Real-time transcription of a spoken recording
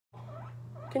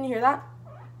Can you hear that?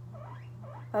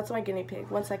 That's my guinea pig.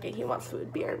 1 second, he wants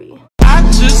food. BRB. I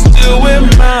just do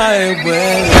it my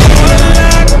way. All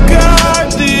I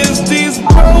got is these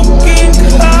broken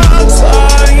clouds.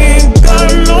 I ain't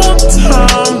got no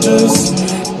time, just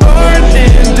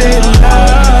burning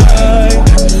daylight.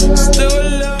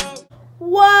 Still love.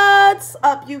 What's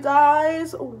up, you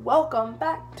guys? Welcome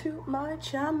back to my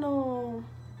channel.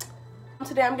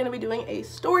 Today I'm going to be doing a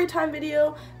story time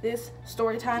video. This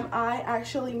story time I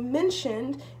actually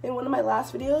mentioned in one of my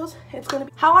last videos. It's going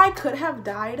to be how I could have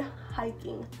died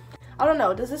hiking. I don't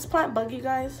know, does this plant bug you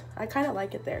guys? I kind of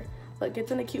like it there. Look,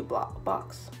 it's in a cute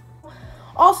box.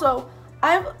 Also,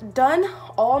 I've done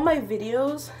all my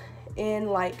videos in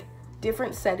like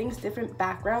different settings, different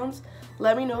backgrounds.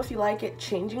 Let me know if you like it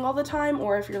changing all the time,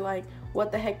 or if you're like,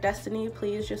 what the heck, Destiny,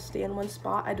 please just stay in one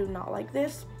spot. I do not like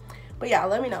this. But yeah,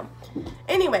 let me know.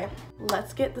 Anyway,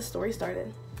 let's get the story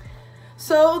started.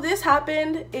 So this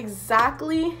happened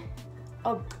exactly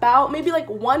about maybe like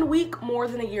 1 week more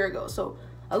than a year ago. So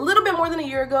a little bit more than a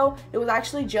year ago. It was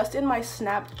actually just in my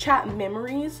Snapchat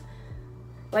memories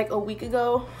like a week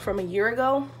ago from a year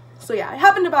ago. So yeah, it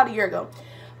happened about a year ago.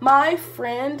 My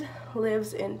friend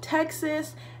lives in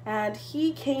Texas and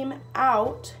he came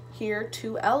out here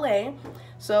to LA.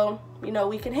 So, you know,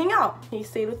 we can hang out. He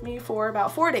stayed with me for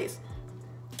about 4 days.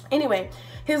 Anyway,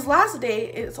 his last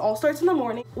day, it all starts in the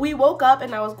morning. We woke up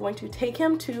and I was going to take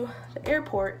him to the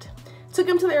airport. Took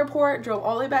him to the airport, drove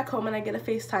all the way back home, and I get a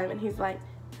FaceTime and he's like,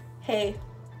 hey,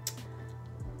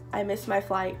 I missed my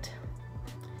flight.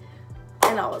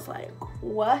 And I was like,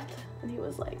 what? And he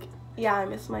was like, yeah, I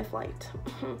missed my flight.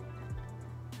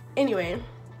 Anyway,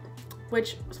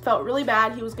 which felt really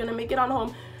bad. He was gonna make it on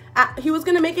home. He was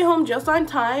gonna make it home just on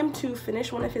time to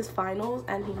finish one of his finals,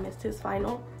 and he missed his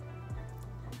final.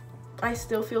 I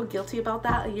still feel guilty about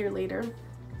that a year later.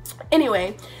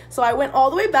 Anyway, so I went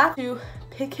all the way back to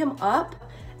pick him up,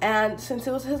 and since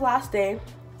it was his last day,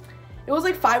 it was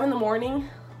like 5 in the morning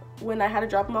when I had to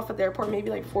drop him off at the airport,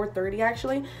 maybe like 4:30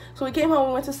 actually. So we came home,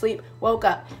 we went to sleep, woke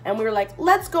up, and we were like,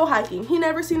 let's go hiking. He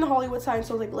never seen the Hollywood sign,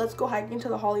 so I was like, let's go hiking to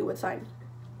the Hollywood sign.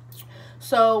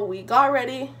 So we got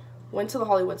ready, went to the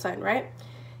Hollywood sign, right?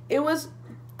 It was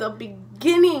the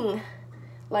beginning,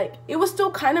 like it was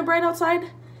still kind of bright outside.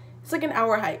 It's like an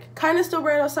hour hike, kind of still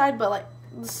bright outside, but like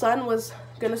the sun was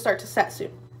gonna start to set soon.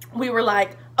 We were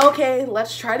like, okay,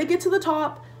 let's try to get to the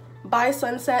top by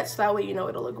sunset, so that way, you know,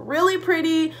 it'll look really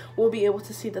pretty. We'll be able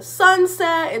to see the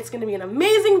sunset. It's gonna be an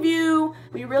amazing view.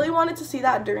 We really wanted to see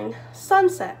that during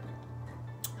sunset.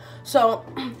 So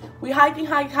we hike,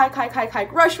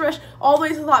 rush, all the way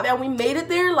to the top, and we made it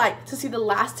there like to see the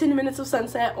last 10 minutes of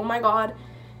sunset. Oh my God,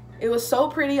 it was so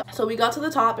pretty. So we got to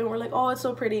the top and we're like, oh, it's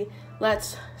so pretty.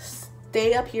 Let's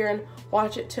stay up here and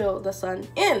watch it till the sun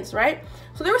ends, right?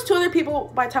 So there was 2 other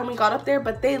people by the time we got up there,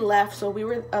 but they left. So we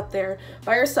were up there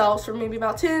by ourselves for maybe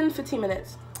about 10-15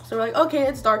 minutes. So we're like, okay,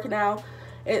 it's dark now.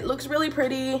 It looks really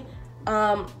pretty.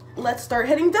 Let's start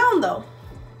heading down though.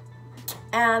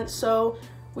 And so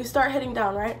we start heading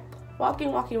down, right?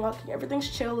 Walking. Everything's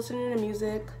chill, listening to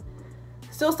music.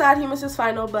 Still sad he missed his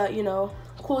final, but you know,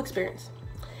 cool experience.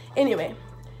 Anyway,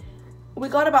 we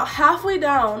got about halfway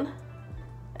down,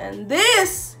 and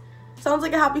this sounds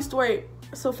like a happy story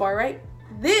so far, right?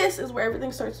 This is where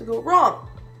everything starts to go wrong.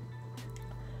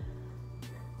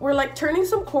 We're like turning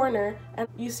some corner, and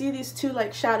you see these 2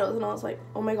 like shadows, and I was like,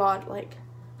 oh my God, like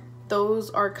those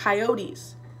are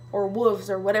coyotes or wolves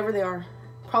or whatever they are.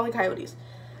 Probably coyotes.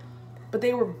 But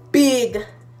they were big.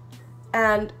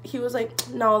 And he was like,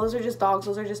 no, those are just dogs.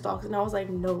 Those are just dogs. And I was like,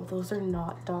 no, those are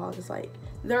not dogs. Like,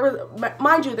 there was,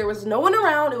 mind you, there was no one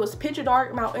around. It was pitch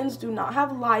dark. Mountains do not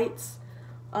have lights.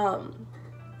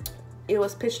 It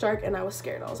was pitch dark, and I was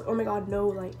scared. I was like, oh my God, no,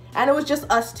 like, and it was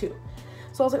just us 2.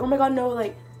 So I was like, oh my God, no,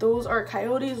 like, those are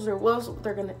coyotes, those are wolves.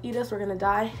 They're gonna eat us. We're gonna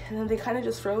die. And then they kind of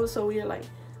just froze. So we were like,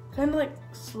 kind of like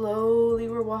slowly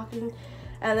we're walking,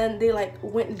 and then they like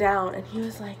went down, and he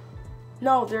was like,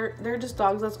 no, they're just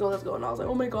dogs, let's go. And I was like,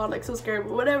 oh my God, like so scared,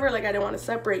 but whatever, like I didn't want to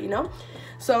separate, you know?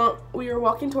 So we were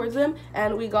walking towards them,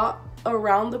 and we got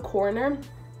around the corner,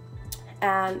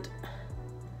 and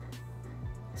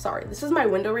sorry, this is my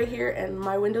window right here, and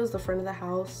my window is the front of the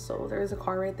house, so there's a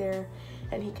car right there,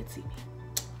 and he could see me.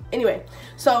 Anyway,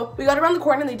 so we got around the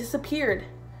corner and they disappeared.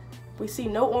 We see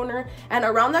no owner, and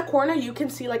around that corner you can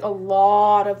see like a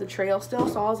lot of the trail still.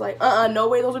 So I was like, no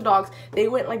way, those are dogs. They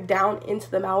went like down into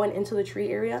the mountain, into the tree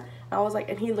area. And I was like,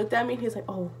 and he looked at me and he's like,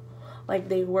 oh, like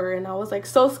they were. And I was like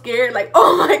so scared, like,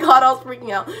 oh my God, I was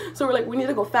freaking out. So we're like, we need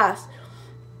to go fast.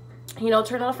 You know,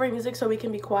 turn off our music so we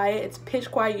can be quiet. It's pitch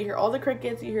quiet. You hear all the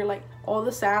crickets, you hear like all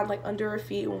the sand like under our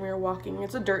feet when we were walking.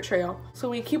 It's a dirt trail. So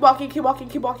we keep walking, keep walking,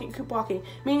 keep walking, keep walking.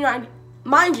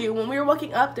 Mind you, when we were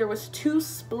walking up, there was 2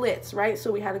 splits, right?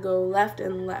 So we had to go left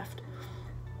and left.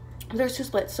 There's 2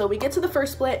 splits. So we get to the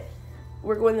first split,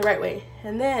 we're going the right way.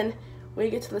 And then we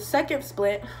get to the second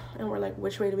split and we're like,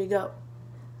 which way do we go?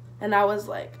 And I was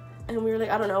like, and we were like,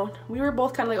 I don't know. We were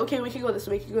both kind of like, okay, we could go this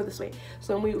way, we could go this way.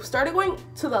 So we started going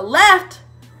to the left,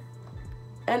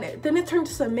 and then it turned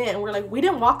to cement. And we're like, we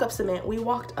didn't walk up cement, we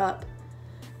walked up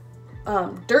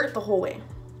dirt the whole way.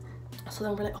 So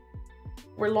then we're like,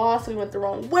 we're lost, we went the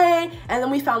wrong way. And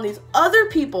then we found these other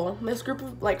people, this group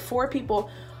of like 4 people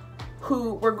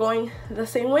who were going the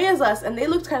same way as us, and they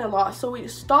looked kind of lost. So we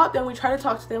stopped and we tried to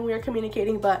talk to them. We were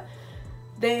communicating, but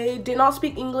they did not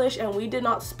speak English and we did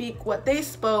not speak what they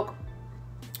spoke.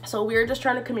 So we were just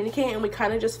trying to communicate, and we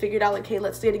kind of just figured out like, hey,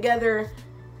 let's stay together,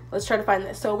 let's try to find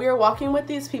this. So we were walking with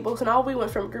these people. So now we went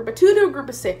from a group of 2 to a group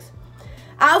of 6.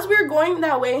 As we were going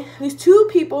that way, these 2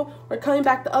 people were coming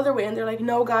back the other way, and they're like,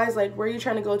 no guys, like, where are you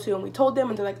trying to go to? And we told them,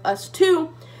 and they're like, us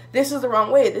too, this is the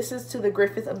wrong way, this is to the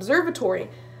Griffith Observatory,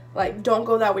 like, don't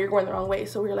go that way, you're going the wrong way.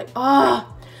 So we were like,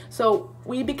 ah. So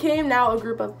we became now a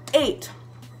group of 8.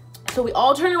 So we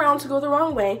all turned around to go the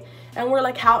wrong way, and we're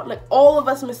like, how, like, all of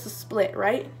us missed a split,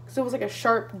 right? Because it was like a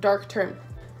sharp, dark turn.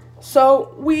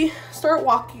 So we start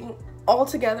walking all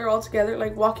together,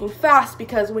 like walking fast,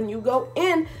 because when you go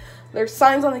in, there's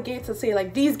signs on the gates that say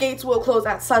like, these gates will close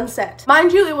at sunset.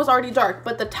 Mind you, it was already dark,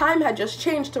 but the time had just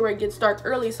changed to where it gets dark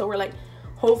early. So we're like,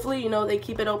 hopefully, you know, they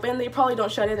keep it open. They probably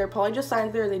don't shut it. They're probably just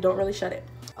signs there. They don't really shut it.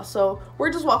 So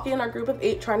we're just walking in our group of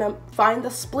 8 trying to find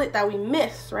the split that we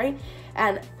missed, right?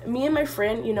 And me and my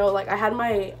friend, you know, like I had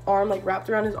my arm like wrapped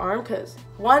around his arm because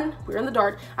 1, we were in the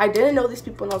dark. I didn't know these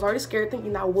people, and I was already scared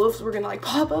thinking that wolves were gonna like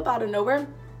pop up out of nowhere.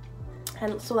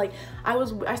 And so like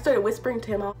I started whispering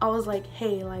to him. I was like,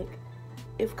 hey, like,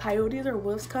 if coyotes or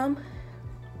wolves come,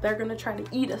 they're gonna try to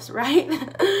eat us, right?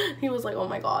 He was like, oh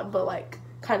my god, but like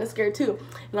kind of scared too.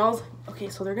 And I was like, okay,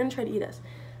 so they're gonna try to eat us.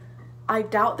 I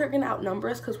doubt they're gonna outnumber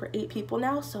us because we're 8 people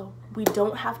now, so we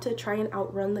don't have to try and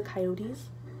outrun the coyotes.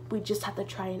 We just have to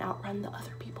try and outrun the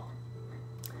other people.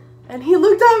 And he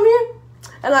looked at me,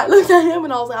 and I looked at him,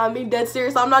 and I was like, I'm being dead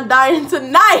serious, I'm not dying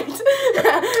tonight.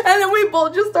 And then we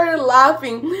both just started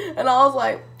laughing, and I was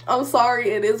like, I'm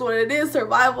sorry, it is what it is,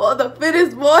 survival of the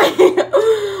fittest, boy.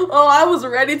 Oh, I was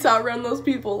ready to outrun those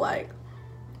people, like,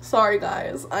 sorry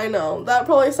guys, I know, that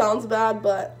probably sounds bad,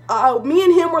 but me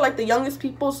and him were like the youngest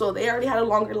people, so they already had a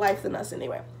longer life than us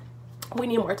anyway. We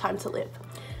need more time to live.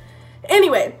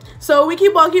 Anyway, so we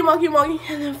keep walking,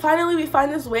 and then finally we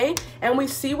find this way, and we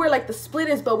see where like the split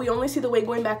is, but we only see the way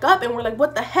going back up, and we're like,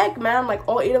 what the heck, man? Like,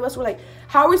 all 8 of us were like,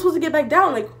 how are we supposed to get back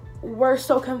down? Like, we're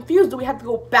so confused. Do we have to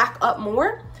go back up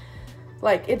more?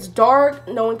 Like, it's dark,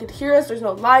 no one could hear us, there's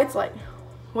no lights, like,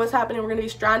 what's happening? We're gonna be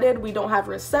stranded, we don't have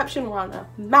reception, we're on a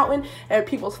mountain, and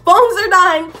people's phones are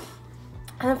dying.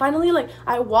 And then finally, like,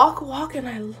 I walk,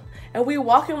 and we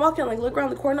walk and like look around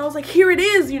the corner, and I was like, here it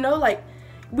is, you know, like,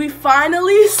 we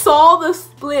finally saw the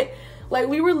split. Like,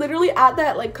 we were literally at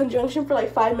that like conjunction for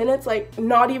like 5 minutes, like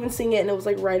not even seeing it, and it was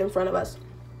like right in front of us.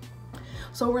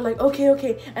 So we're like,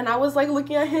 okay, and I was like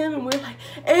looking at him, and we're like,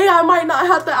 hey, I might not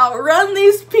have to outrun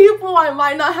these people,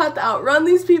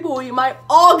 we might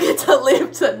all get to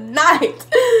live tonight.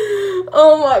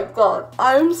 Oh my god,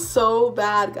 I'm so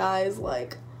bad, guys.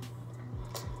 Like,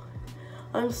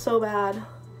 I'm so bad.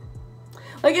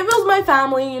 Like, if it was my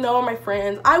family, you know, or my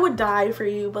friends, I would die for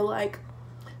you, but like,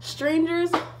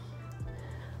 strangers,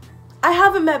 I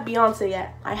haven't met Beyonce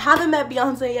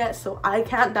yet, so I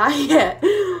can't die yet.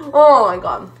 Oh my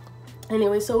god.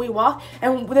 Anyway, so we walk,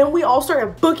 and then we all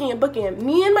started booking it.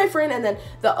 Me and my friend, and then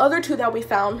the other 2 that we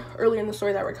found earlier in the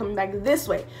story that were coming back this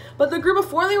way. But the group of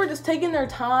 4, they were just taking their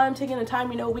time,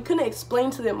 you know. We couldn't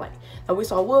explain to them like that we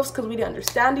saw wolves because we didn't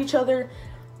understand each other.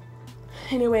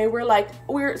 Anyway, we're like,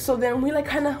 so then we're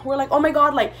like, oh my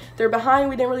god, like, they're behind.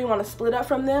 We didn't really want to split up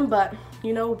from them, but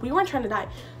you know, we weren't trying to die.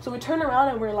 So we turned around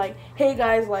and we're like, hey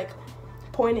guys, like,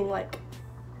 pointing, like,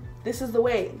 this is the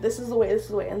way.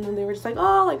 And then they were just like,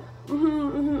 oh, like,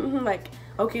 like,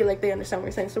 okay, like, they understand what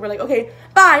we're saying. So we're like, okay,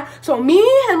 bye. So me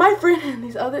and my friend and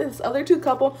this other 2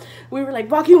 couple, we were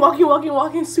like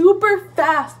walking super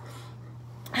fast.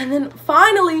 And then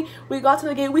finally we got to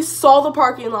the gate. We saw the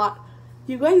parking lot.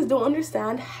 You guys don't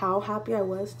understand how happy I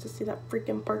was to see that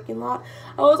freaking parking lot.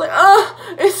 I was like,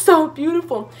 oh, it's so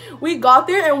beautiful. We got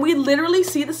there, and we literally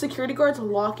see the security guards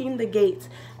locking the gates.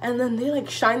 And then they like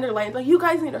shine their lights, like, you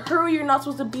guys need to hurry, you're not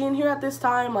supposed to be in here at this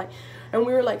time. Like, and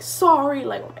we were like, sorry,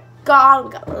 like, oh my god,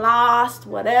 we got lost,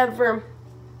 whatever.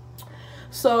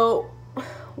 So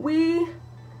we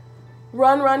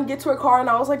run, get to her car, and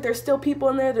I was like, there's still people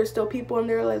in there, there's still people in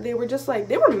there. Like, they were just like,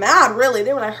 they were mad, really.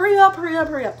 They were like, hurry up, hurry up,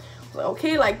 hurry up. I was like,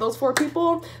 okay, like, those 4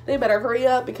 people, they better hurry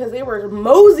up because they were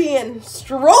moseying,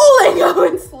 strolling,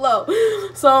 going slow.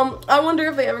 So I wonder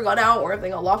if they ever got out or if they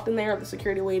got locked in there, or the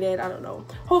security waited. I don't know.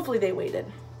 Hopefully they waited.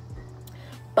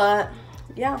 But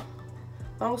yeah,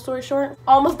 long story short,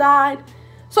 almost died.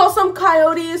 Saw some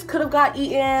coyotes, could have got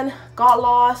eaten, got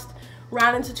lost,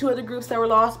 ran into 2 other groups that were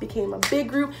lost, became a big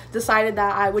group, decided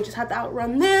that I would just have to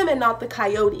outrun them and not the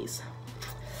coyotes.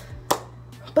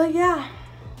 But yeah.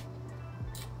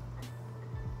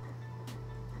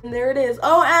 And there it is.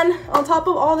 Oh, and on top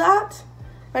of all that,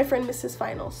 my friend missed his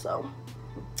finals, so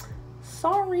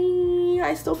sorry.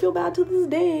 I still feel bad to this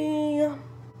day.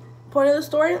 Point of the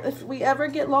story, if we ever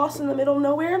get lost in the middle of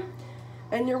nowhere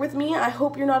and you're with me, I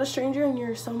hope you're not a stranger and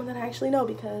you're someone that I actually know,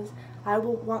 because I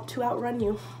will want to outrun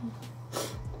you.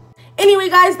 Anyway,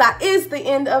 guys, that is the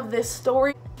end of this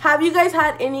story. Have you guys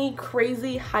had any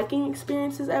crazy hiking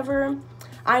experiences ever?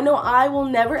 I know I will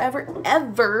never, ever,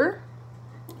 ever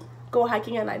go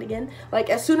hiking at night again. Like,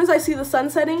 as soon as I see the sun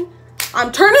setting,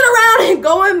 I'm turning around and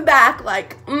going back.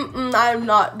 Like, I'm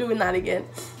not doing that again.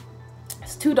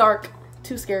 It's too dark,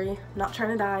 too scary. I'm not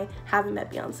trying to die. Haven't met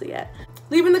Beyonce yet.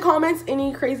 Leave in the comments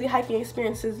any crazy hiking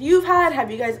experiences you've had. Have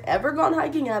you guys ever gone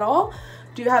hiking at all?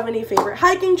 Do you have any favorite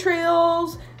hiking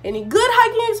trails? Any good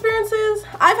hiking experiences?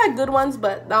 I've had good ones,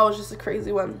 but that was just a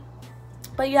crazy one.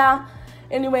 But yeah,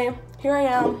 anyway, here I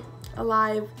am,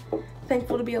 alive,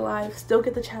 thankful to be alive, still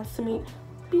get the chance to meet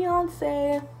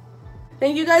Beyonce.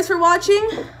 Thank you guys for watching.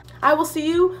 I will see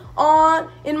you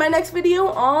in my next video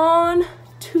on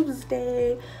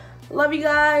Tuesday. Love you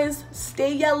guys.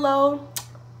 Stay yellow.